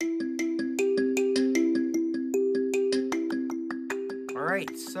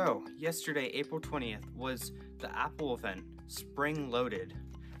Alright, so yesterday, April 20th, was the Apple event, Spring Loaded.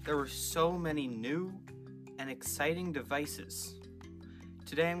 There were so many new and exciting devices.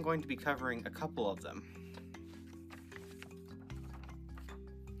 Today I'm going to be covering a couple of them.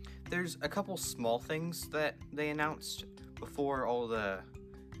 There's a couple small things that they announced before all the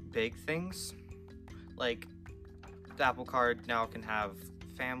big things. Like, the Apple Card now can have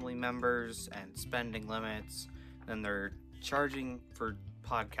family members and spending limits. Then they're charging for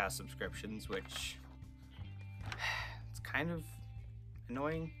podcast subscriptions, which it's kind of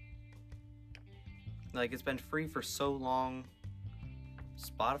annoying. Like, it's been free for so long.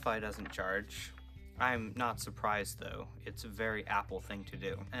 Spotify doesn't charge. I'm not surprised though. It's a very Apple thing to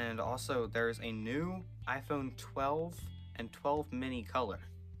do. And also there's a new iPhone 12 and 12 mini color,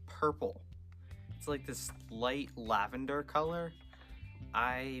 purple. It's like this light lavender color.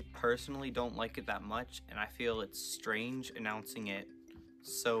 I personally don't like it that much, and I feel it's strange announcing it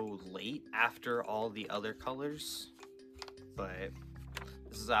so late after all the other colors. But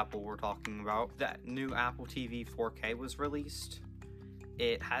this is Apple we're talking about. That new Apple TV 4K was released.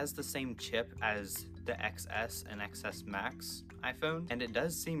 It has the same chip as the XS and XS Max iPhone, and it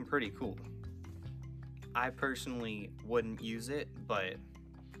does seem pretty cool. I personally wouldn't use it, but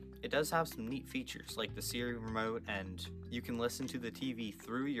it does have some neat features like the Siri remote, and you can listen to the TV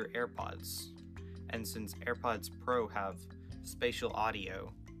through your AirPods. And since AirPods Pro have spatial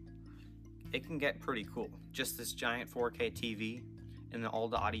audio, it can get pretty cool. Just this giant 4K TV and all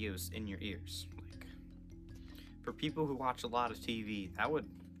the audio's in your ears. Like, for people who watch a lot of TV, that would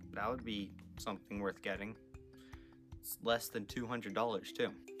be something worth getting. It's less than $200 too.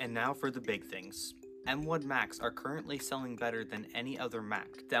 And now for the big things. M1 Macs are currently selling better than any other Mac.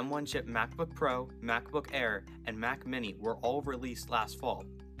 The M1 chip MacBook Pro, MacBook Air, and Mac Mini were all released last fall.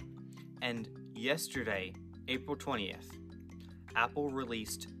 And yesterday, April 20th, Apple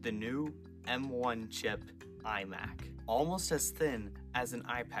released the new M1 chip iMac. Almost as thin as an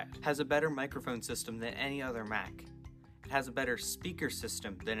iPad. Has a better microphone system than any other Mac. It has a better speaker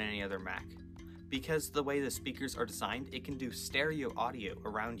system than any other Mac. Because the way the speakers are designed, it can do stereo audio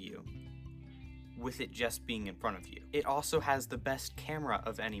around you, with it just being in front of you. It also has the best camera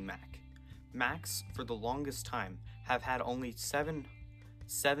of any Mac. Macs, for the longest time, have had only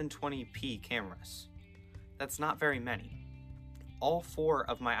 720p cameras. That's not very many. All 4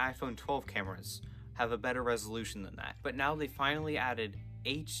 of my iPhone 12 cameras have a better resolution than that. But now they finally added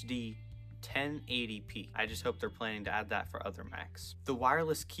HD 1080p. I just hope they're planning to add that for other Macs. The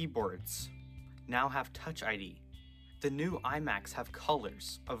wireless keyboards now have Touch ID. The new iMacs have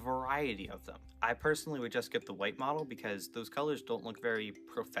colors, a variety of them. I personally would just get the white model because those colors don't look very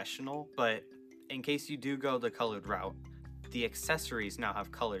professional, but in case you do go the colored route, the accessories now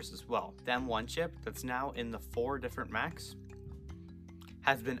have colors as well. The M1 chip that's now in the 4 different Macs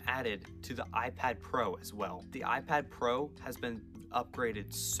has been added to the iPad Pro as well. The iPad Pro has been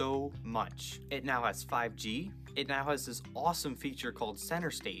upgraded so much. It now has 5G. It now has this awesome feature called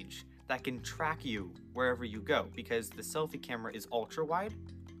Center Stage that can track you wherever you go, because the selfie camera is ultra wide,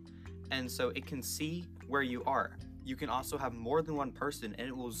 and so it can see where you are. You can also have more than one person, and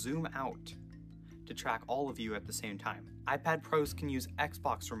it will zoom out to track all of you at the same time. iPad Pros can use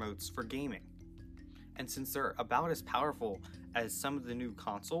Xbox remotes for gaming, and since they're about as powerful as some of the new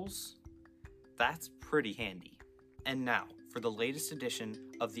consoles, that's pretty handy. And now for the latest edition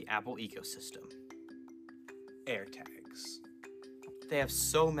of the Apple ecosystem, AirTags. They have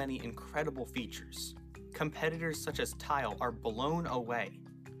so many incredible features. Competitors such as Tile are blown away.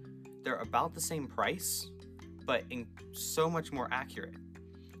 They're about the same price, but so much more accurate.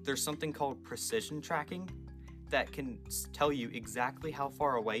 There's something called precision tracking that can tell you exactly how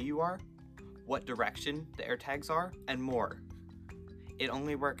far away you are, what direction the AirTags are, and more. It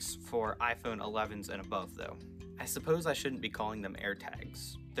only works for iPhone 11s and above though. I suppose I shouldn't be calling them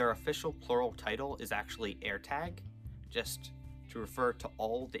AirTags. Their official plural title is actually AirTag, just to refer to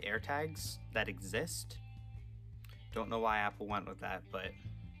all the AirTags that exist. Don't know why Apple went with that, but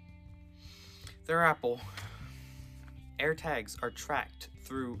they're Apple. AirTags are tracked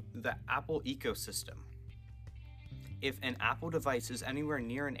through the Apple ecosystem. If an Apple device is anywhere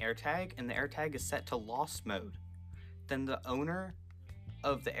near an AirTag and the AirTag is set to lost mode, then the owner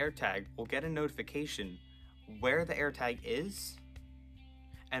of the AirTag will get a notification where the AirTag is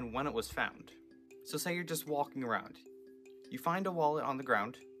and when it was found. So say you're just walking around. You find a wallet on the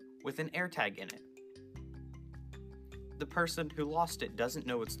ground with an AirTag in it. The person who lost it doesn't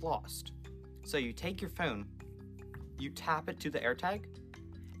know it's lost. So you take your phone, you tap it to the AirTag,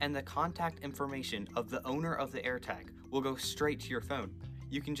 and the contact information of the owner of the AirTag will go straight to your phone.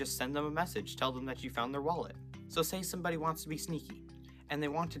 You can just send them a message, tell them that you found their wallet. So say somebody wants to be sneaky and they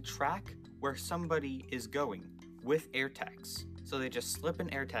want to track where somebody is going with AirTags. So they just slip an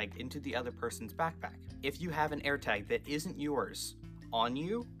AirTag into the other person's backpack. If you have an AirTag that isn't yours on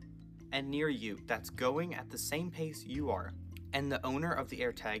you and near you that's going at the same pace you are, and the owner of the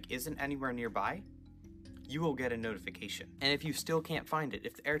AirTag isn't anywhere nearby, you will get a notification. And if you still can't find it,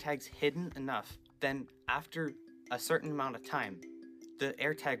 if the AirTag's hidden enough, then after a certain amount of time, the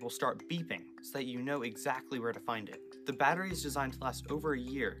AirTag will start beeping so that you know exactly where to find it. The battery is designed to last over a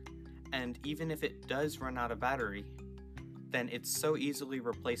year, and even if it does run out of battery, then it's so easily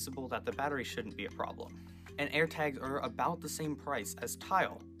replaceable that the battery shouldn't be a problem. And AirTags are about the same price as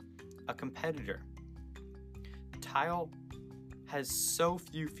Tile, a competitor. Tile has so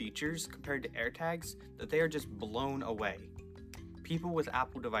few features compared to AirTags that they are just blown away. People with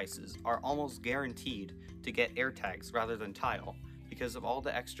Apple devices are almost guaranteed to get AirTags rather than Tile because of all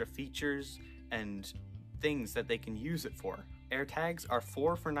the extra features and things that they can use it for. AirTags are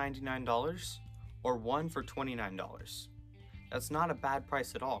 4 for $99 or 1 for $29. That's not a bad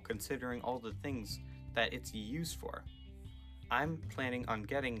price at all considering all the things that it's used for. I'm planning on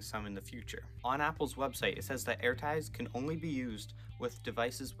getting some in the future. On Apple's website, it says that AirTags can only be used with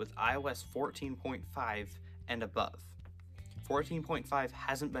devices with iOS 14.5 and above. 14.5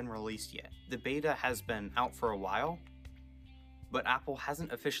 hasn't been released yet. The beta has been out for a while, but Apple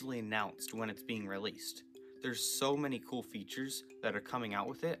hasn't officially announced when it's being released. There's so many cool features that are coming out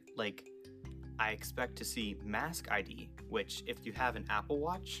with it, like I expect to see Mask ID, which if you have an Apple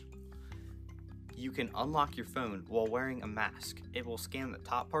Watch, you can unlock your phone while wearing a mask. It will scan the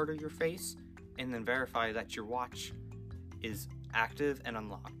top part of your face and then verify that your watch is active and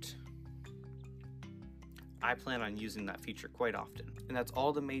unlocked. I plan on using that feature quite often. And that's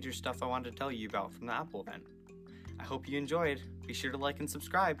all the major stuff I wanted to tell you about from the Apple event. I hope you enjoyed. Be sure to like and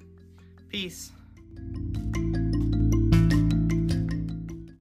subscribe. Peace!